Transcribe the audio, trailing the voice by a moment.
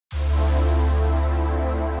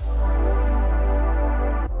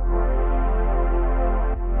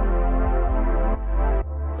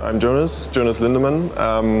I'm Jonas Lindemann.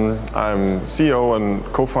 I'm CEO and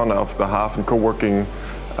co-founder of the Hafven Coworking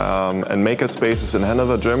and Maker Spaces in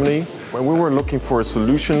Hannover, Germany. When we were looking for a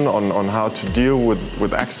solution on how to deal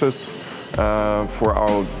with access for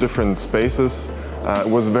our different spaces, it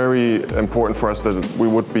was very important for us that we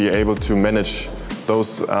would be able to manage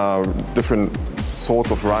those different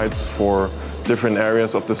sorts of rights for different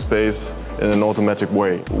areas of the space in an automatic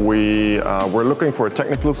way. We were looking for a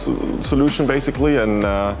technical solution basically, and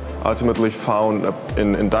ultimately found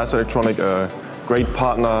in Deister Electronic a great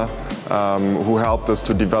partner who helped us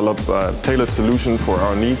to develop a tailored solution for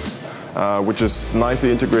our needs, which is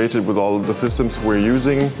nicely integrated with all the systems we're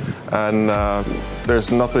using, and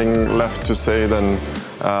there's nothing left to say than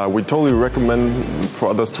we totally recommend for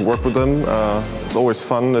others to work with them. It's always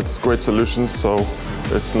fun, it's great solutions, so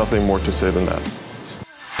there's nothing more to say than that.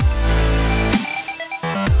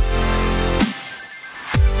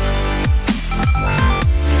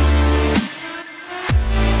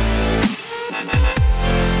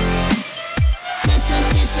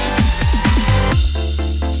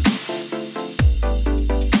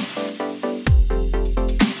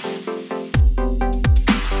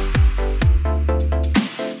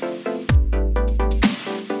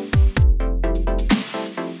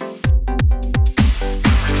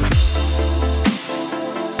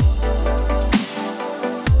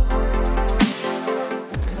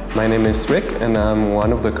 My name is Rick and I'm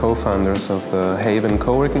one of the co-founders of the Hafven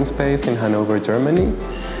Coworking Space in Hannover, Germany.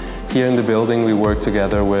 Here in the building we work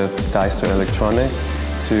together with Deister Electronic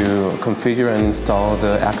to configure and install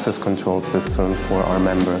the access control system for our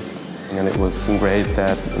members. And it was great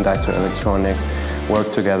that Deister Electronic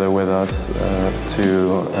worked together with us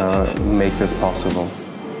to make this possible.